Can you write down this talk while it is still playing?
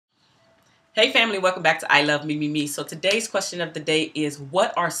Hey family, welcome back to I Love Me, Me, Me. So today's question of the day is,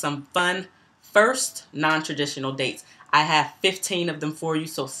 what are some fun first non-traditional dates? I have 15 of them for you,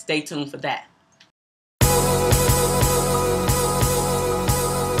 so stay tuned for that.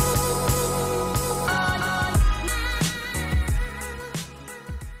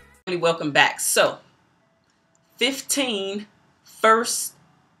 Welcome back. So 15 first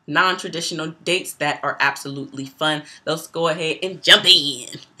non-traditional dates that are absolutely fun. Let's go ahead and jump in.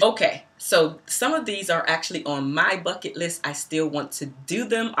 Okay, so some of these are actually on my bucket list. I still want to do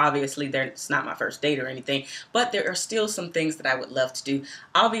them. Obviously, it's not my first date or anything, but there are still some things that I would love to do.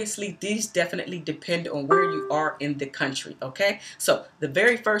 Obviously, these definitely depend on where you are in the country, okay? So the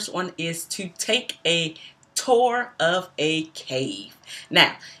very first one is to take a tour of a cave.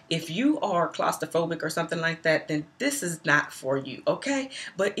 Now, if you are claustrophobic or something like that, then this is not for you, okay?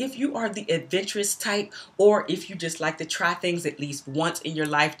 But if you are the adventurous type, or if you just like to try things at least once in your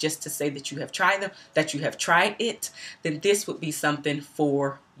life just to say that you have tried them, that you have tried it, then this would be something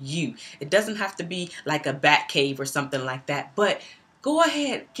for you. It doesn't have to be like a bat cave or something like that, but go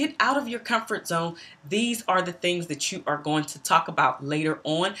ahead, get out of your comfort zone. These are the things that you are going to talk about later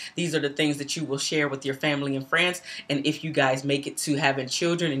on. These are the things that you will share with your family and friends. And if you guys make it to having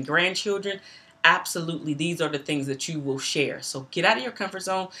children and grandchildren, absolutely, these are the things that you will share. So get out of your comfort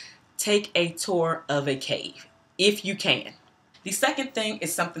zone. Take a tour of a cave if you can. The second thing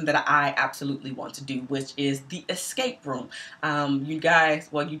is something that I absolutely want to do, which is the escape room. You guys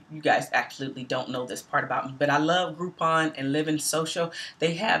absolutely don't know this part about me, but I love Groupon and Living Social.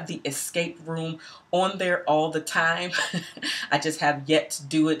 They have the escape room on there all the time. I just have yet to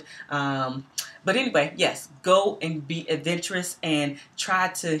do it. But anyway, yes, go and be adventurous and try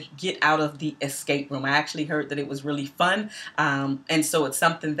to get out of the escape room. I actually heard that it was really fun. And so it's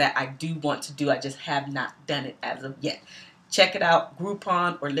something that I do want to do. I just have not done it as of yet. Check it out,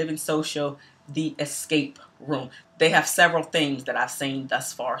 Groupon or Living Social, the escape room. They have several things that I've seen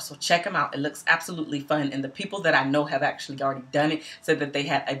thus far, so check them out. It looks absolutely fun, and the people that I know have actually already done it said that they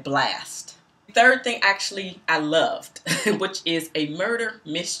had a blast. The third thing actually I loved, which is a murder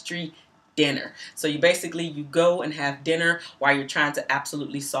mystery dinner. So you go and have dinner while you're trying to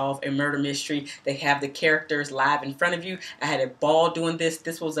absolutely solve a murder mystery. They have the characters live in front of you. I had a ball doing this.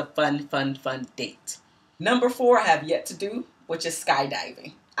 This was a fun date. Number 4 I have yet to do, which is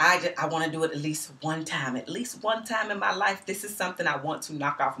skydiving. I want to do it at least one time in my life. This is something I want to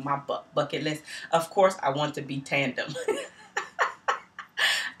knock off my bucket list. Of course, I want to be tandem.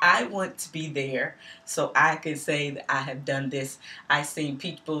 I want to be there so I can say that I have done this. I've seen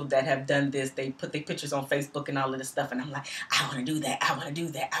people that have done this. They put their pictures on Facebook and all of this stuff, and I'm like, I want to do that. I want to do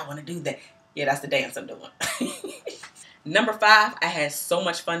that. I want to do that. Yeah, that's the dance I'm doing. Number 5, I had so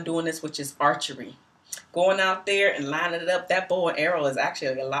much fun doing this, which is archery. Going out there and lining it up, that bow and arrow is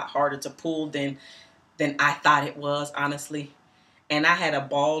actually a lot harder to pull than I thought it was, honestly. And I had a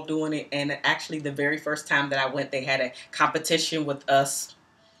ball doing it, and actually the very first time that I went, they had a competition with us,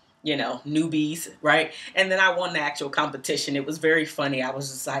 newbies, right? And then I won the actual competition. It was very funny. I was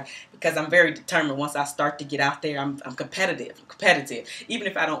just like, because I'm very determined. Once I start to get out there, I'm competitive. Even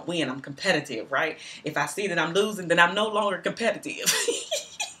if I don't win, I'm competitive, right? If I see that I'm losing, then I'm no longer competitive.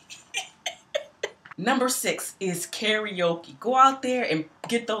 Number 6 is karaoke. Go out there and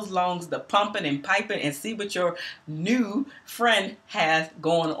get those lungs the pumping and piping and see what your new friend has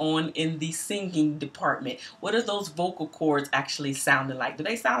going on in the singing department. What are those vocal cords actually sounding like? Do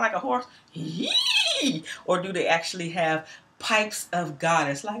they sound like a horse? Yee! Or do they actually have pipes of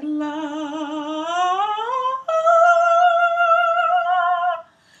goddess like la?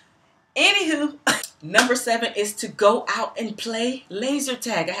 Anywho. Number 7 is to go out and play laser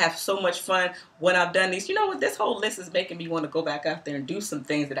tag. I have so much fun when I've done these. You know what? This whole list is making me want to go back out there and do some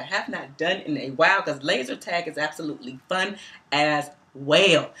things that I have not done in a while, because laser tag is absolutely fun as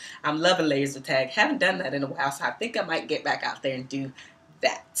well. I'm loving laser tag. Haven't done that in a while, so I think I might get back out there and do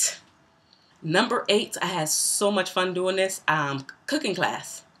that. Number 8, I had so much fun doing this. Cooking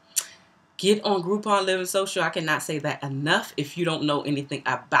class. Get on Groupon, Living Social. I cannot say that enough. If you don't know anything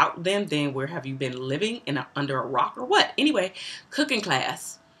about them, then where have you been living? Under a rock or what? Anyway, cooking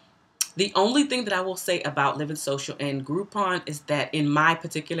class. The only thing that I will say about Living Social and Groupon is that in my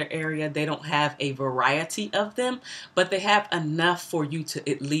particular area, they don't have a variety of them, but they have enough for you to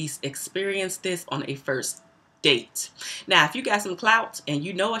at least experience this on a first date. Now, if you got some clout and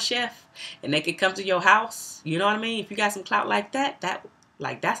you know a chef and they could come to your house, you know what I mean? If you got some clout like that,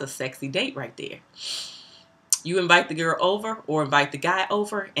 that's a sexy date right there. You invite the girl over or invite the guy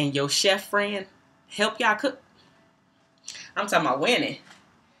over, and your chef friend help y'all cook. I'm talking about winning.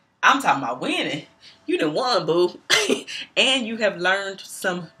 I'm talking about winning. You done won, boo. And you have learned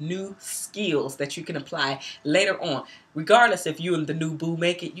some new skills that you can apply later on. Regardless if you and the new boo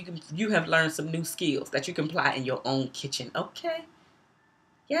make it, you have learned some new skills that you can apply in your own kitchen. Okay?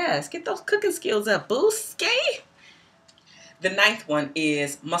 Yes, get those cooking skills up, boo. Skate. The ninth one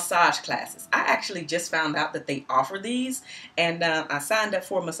is massage classes. I actually just found out that they offer these, and I signed up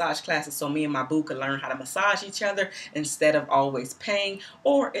for massage classes so me and my boo could learn how to massage each other instead of always paying,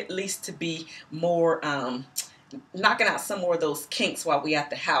 or at least to be more knocking out some more of those kinks while we at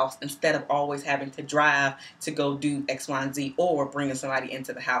the house instead of always having to drive to go do X, Y, and Z or bringing somebody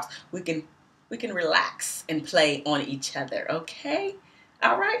into the house. We can relax and play on each other. Okay,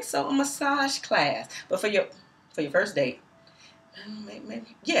 all right. So a massage class, but for your first date.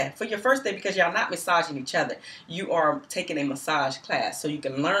 Maybe. Yeah, for your first day, because y'all not massaging each other. You are taking a massage class so you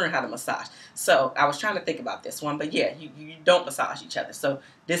can learn how to massage. So I was trying to think about this one, but yeah, you don't massage each other. So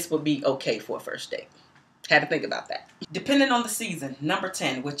this would be okay for a first date. Had to think about that. Depending on the season, number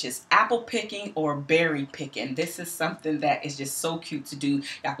 10, which is apple picking or berry picking. This is something that is just so cute to do.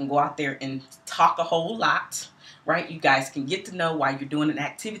 Y'all can go out there and talk a whole lot. Right? You guys can get to know while you're doing an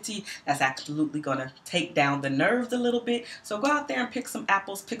activity that's absolutely going to take down the nerves a little bit. So go out there and pick some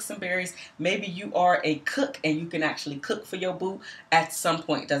apples, pick some berries. Maybe you are a cook and you can actually cook for your boo at some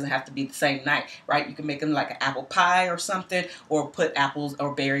point. It doesn't have to be the same night, right? You can make them like an apple pie or something, or put apples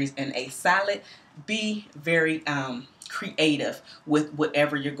or berries in a salad. Be very creative with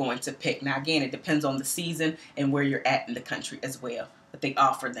whatever you're going to pick. Now, again, it depends on the season and where you're at in the country as well, but they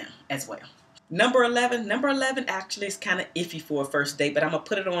offer them as well. Number 11 actually is kind of iffy for a first date, but I'm going to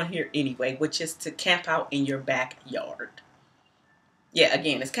put it on here anyway, which is to camp out in your backyard. Yeah,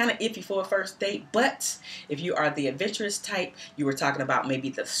 again, it's kind of iffy for a first date, but if you are the adventurous type, you were talking about maybe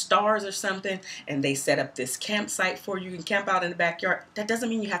the stars or something, and they set up this campsite for you. You can camp out in the backyard. That doesn't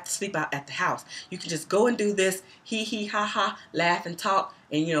mean you have to sleep out at the house. You can just go and do this, hee hee ha ha, laugh and talk,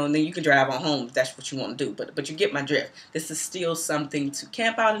 and and then you can drive on home if that's what you want to do. But you get my drift. This is still something to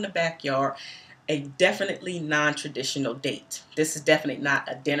camp out in the backyard. A definitely non-traditional date. This is definitely not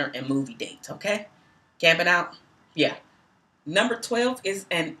a dinner and movie date, okay? Camping out, yeah. Number 12 is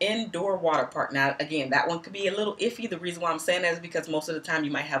an indoor water park. Now, again, that one could be a little iffy. The reason why I'm saying that is because most of the time you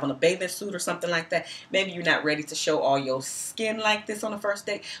might have on a bathing suit or something like that. Maybe you're not ready to show all your skin like this on the first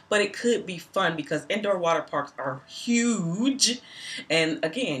date, but it could be fun because indoor water parks are huge. And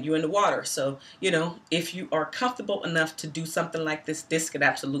again, you're in the water. So, if you are comfortable enough to do something like this, this could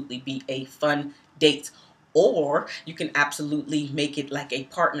absolutely be a fun date. Or you can absolutely make it like a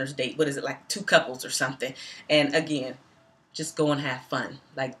partner's date. What is it, like 2 couples or something? And again, just go and have fun.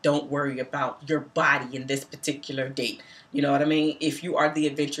 Like, don't worry about your body in this particular date. You know what I mean? If you are the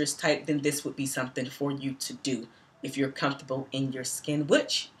adventurous type, then this would be something for you to do. If you're comfortable in your skin,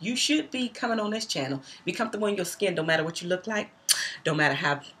 which you should be coming on this channel. Be comfortable in your skin, no matter what you look like. Don't matter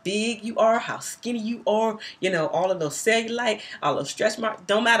how big you are, how skinny you are, all of those cellulite, all those stretch marks.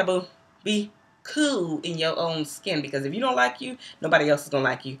 Don't matter, boo. Be cool in your own skin, because if you don't like you, nobody else is going to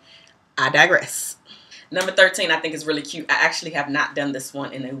like you. I digress. Number 13, I think is really cute. I actually have not done this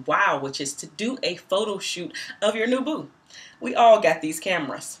one in a while, which is to do a photo shoot of your new boo. We all got these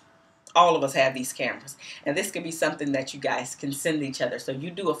cameras. All of us have these cameras. And this could be something that you guys can send each other. So you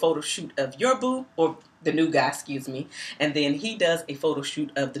do a photo shoot of your boo, or the new guy, excuse me. And then he does a photo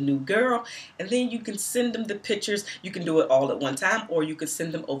shoot of the new girl. And then you can send them the pictures. You can do it all at one time, or you can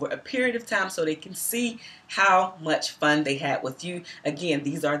send them over a period of time so they can see how much fun they had with you. Again,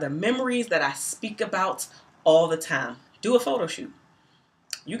 these are the memories that I speak about all the time. Do a photo shoot.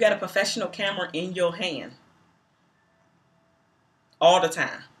 You got a professional camera in your hand all the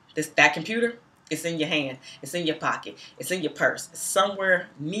time. That computer, it's in your hand, it's in your pocket, it's in your purse, it's somewhere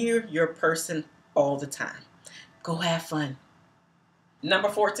near your person all the time. Go have fun. Number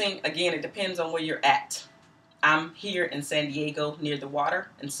 14, again, it depends on where you're at. I'm here in San Diego near the water,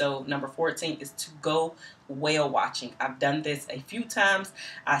 and so number 14 is to go whale watching. I've done this a few times.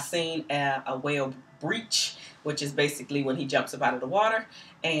 I've seen a whale breach, which is basically when he jumps up out of the water,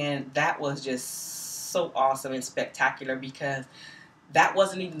 and that was just so awesome and spectacular because that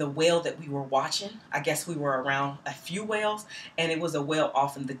wasn't even the whale that we were watching. I guess we were around a few whales, and it was a whale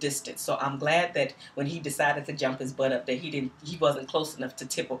off in the distance. So I'm glad that when he decided to jump his butt up, that he wasn't close enough to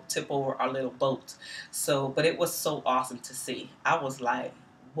tip over our little boat. So, but it was so awesome to see. I was like,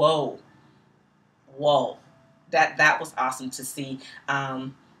 whoa, that was awesome to see.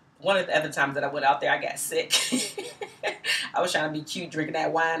 One of the other times that I went out there, I got sick. I was trying to be cute, drinking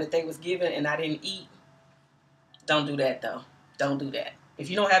that wine that they was giving, and I didn't eat. Don't do that though. Don't do that. If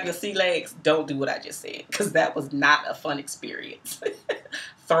you don't have your sea legs, don't do what I just said, because that was not a fun experience.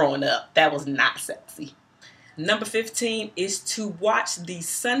 Throwing up, that was not sexy. Number 15 is to watch the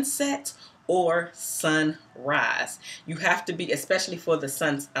sunset or sunrise. You have to be, especially for the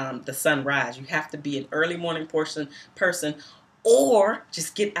sunrise, you have to be an early morning person, or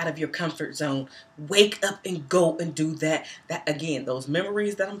just get out of your comfort zone. Wake up and go and do that. That again, those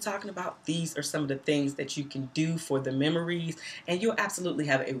memories that I'm talking about, these are some of the things that you can do for the memories, and you'll absolutely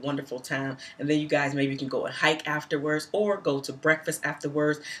have a wonderful time. And then you guys maybe can go and hike afterwards or go to breakfast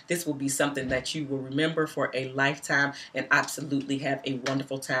afterwards. This will be something that you will remember for a lifetime and absolutely have a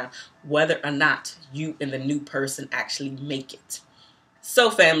wonderful time, whether or not you and the new person actually make it.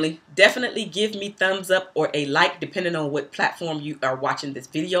 So family, definitely give me thumbs up or a like depending on what platform you are watching this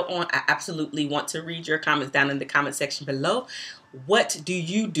video on. I absolutely want to read your comments down in the comment section below. What do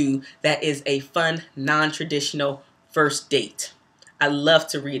you do that is a fun, non-traditional first date? I love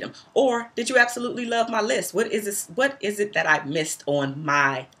to read them. Or did you absolutely love my list? What is this? What is it that I missed on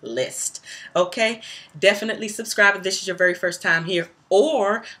my list? Okay, definitely subscribe if this is your very first time here,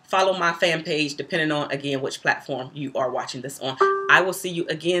 or follow my fan page depending on, again, which platform you are watching this on. I will see you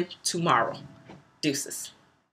again tomorrow. Deuces.